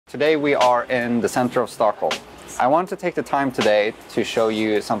Today we are in the center of Stockholm. I want to take the time today to show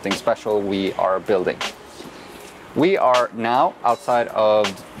you something special we are building. We are now outside of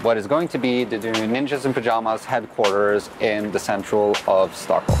what is going to be the Ninjas in Pyjamas headquarters in the central of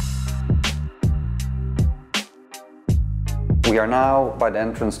Stockholm. We are now by the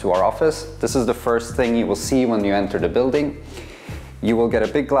entrance to our office. This is the first thing you will see when you enter the building. You will get a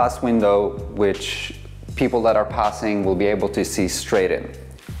big glass window which people that are passing will be able to see straight in.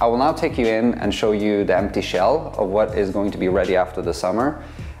 I will now take you in and show you the empty shell of what is going to be ready after the summer.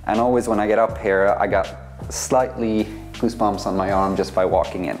 And always when I get up here, I got slightly goosebumps on my arm just by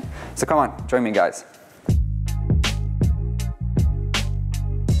walking in. So come on, join me guys.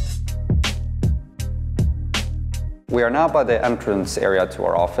 We are now by the entrance area to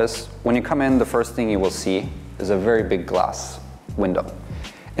our office. When you come in, the first thing you will see is a very big glass window.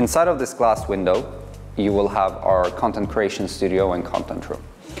 Inside of this glass window, you will have our content creation studio and content room.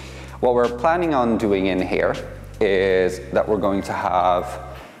 What we're planning on doing in here is that we're going to have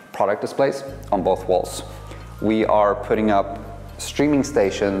product displays on both walls. We are putting up streaming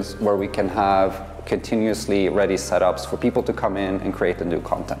stations where we can have continuously ready setups for people to come in and create and do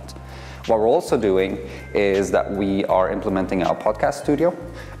content. What we're also doing is that we are implementing a podcast studio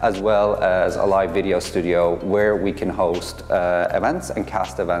as well as a live video studio where we can host events and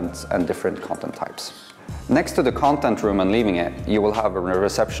cast events and different content types. Next to the content room and leaving it, you will have a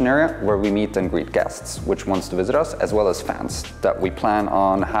reception area where we meet and greet guests, which wants to visit us, as well as fans that we plan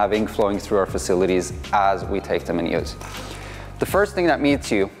on having flowing through our facilities as we take them in use. The first thing that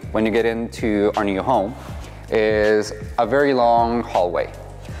meets you when you get into our new home is a very long hallway.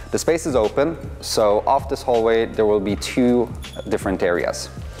 The space is open, so off this hallway there will be two different areas.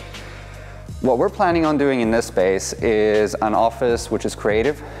 What we're planning on doing in this space is an office which is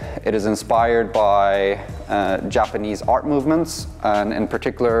creative. It is inspired by Japanese art movements, and in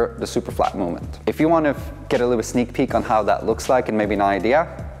particular the super flat movement. If you want to get a little sneak peek on how that looks like and maybe an idea,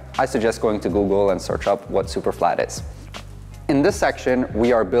 I suggest going to Google and search up what super flat is. In this section,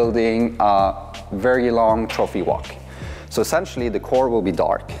 we are building a very long trophy walk. So essentially the core will be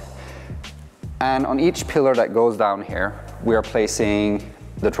dark. And on each pillar that goes down here, we are placing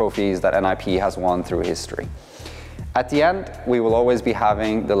the trophies that NIP has won through history. At the end, we will always be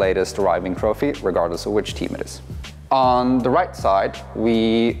having the latest arriving trophy, regardless of which team it is. On the right side,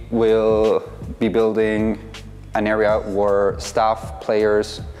 we will be building an area where staff,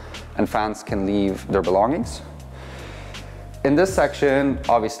 players, and fans can leave their belongings. In this section,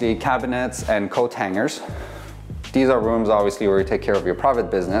 obviously, cabinets and coat hangers. These are rooms, obviously, where you take care of your private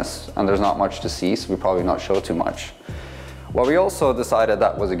business, and there's not much to see, so we probably not show too much. What we also decided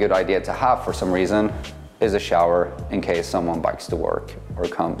that was a good idea to have for some reason is a shower in case someone bikes to work or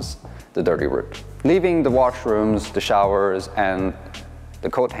comes the dirty route. Leaving the washrooms, the showers, and the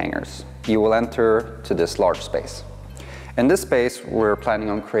coat hangers, you will enter to this large space. In this space, we're planning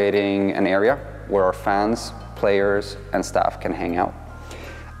on creating an area where our fans, players, and staff can hang out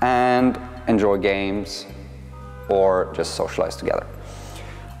and enjoy games or just socialize together.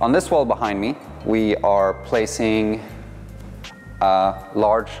 On this wall behind me, we are placing a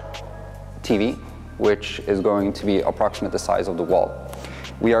large TV, which is going to be approximate the size of the wall.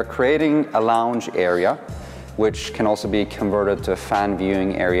 We are creating a lounge area, which can also be converted to a fan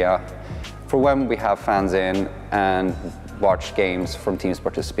viewing area for when we have fans in and watch games from teams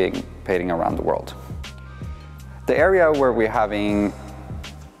participating around the world. The area where we're having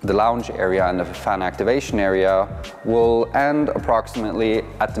the lounge area and the fan activation area will end approximately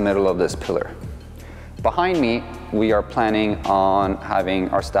at the middle of this pillar. Behind me, we are planning on having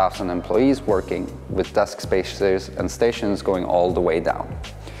our staffs and employees working with desk spaces and stations going all the way down.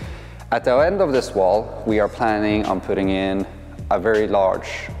 At the end of this wall, we are planning on putting in a very large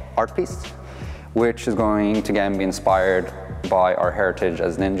art piece, which is going to again be inspired by our heritage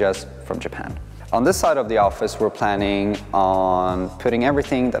as ninjas from Japan. On this side of the office, we're planning on putting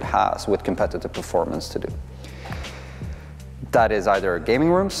everything that has with competitive performance to do. That is either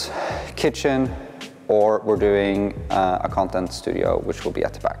gaming rooms, kitchen, or we're doing a content studio, which will be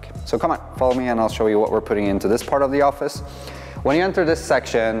at the back. So come on, follow me and I'll show you what we're putting into this part of the office. When you enter this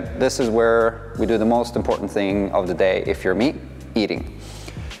section, this is where we do the most important thing of the day if you're me, eating.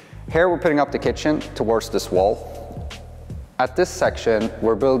 Here we're putting up the kitchen towards this wall. At this section,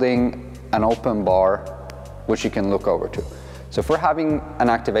 we're building an open bar, which you can look over to. So if we're having an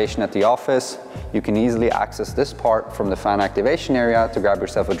activation at the office, you can easily access this part from the fan activation area to grab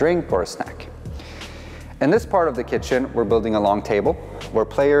yourself a drink or a snack. In this part of the kitchen, we're building a long table where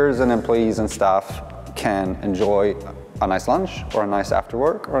players and employees and staff can enjoy a nice lunch or a nice after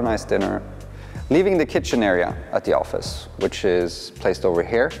work or a nice dinner Leaving the kitchen area at the office, which is placed over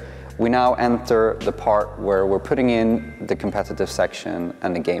here, we now enter the part where we're putting in the competitive section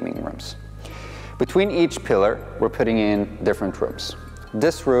and the gaming rooms. Between each pillar, we're putting in different rooms.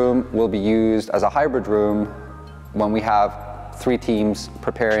 This room will be used as a hybrid room when we have 3 teams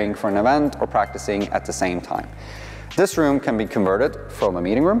preparing for an event or practicing at the same time. This room can be converted from a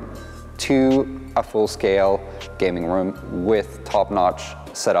meeting room to a full-scale gaming room with top-notch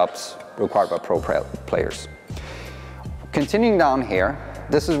setups required by pro players. Continuing down here,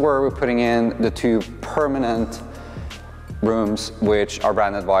 this is where we're putting in the 2 permanent rooms which are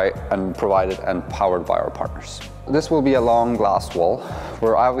branded by and provided and powered by our partners. This will be a long glass wall.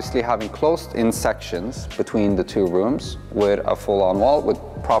 We're obviously having closed-in sections between the 2 rooms with a full-on wall with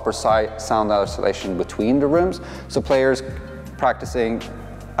proper sound isolation between the rooms, so players practicing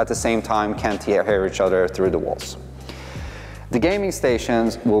at the same time can't hear each other through the walls. The gaming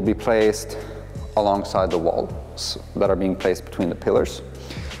stations will be placed alongside the walls that are being placed between the pillars.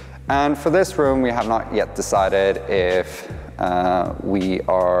 And for this room, we have not yet decided if we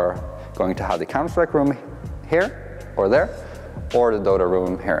are going to have the Counter-Strike room here or there, or the Dota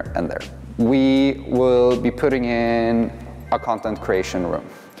room here and there. We will be putting in a content creation room.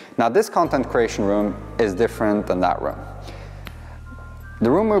 Now, this content creation room is different than that room.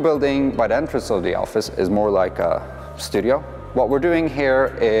 The room we're building by the entrance of the office is more like a studio. What we're doing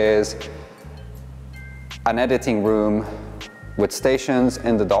here is an editing room with stations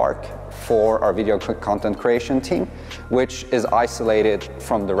in the dark for our video content creation team, which is isolated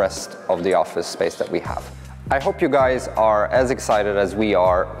from the rest of the office space that we have. I hope you guys are as excited as we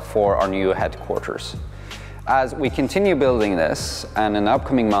are for our new headquarters. As we continue building this, and in the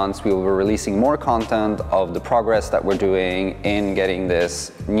upcoming months, we will be releasing more content of the progress that we're doing in getting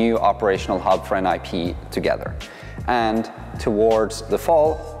this new operational hub for NIP together. And towards the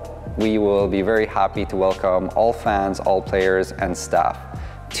fall, we will be very happy to welcome all fans, all players and staff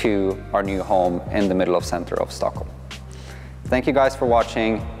to our new home in the middle of center of Stockholm. Thank you guys for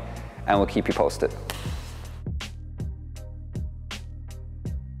watching, and we'll keep you posted.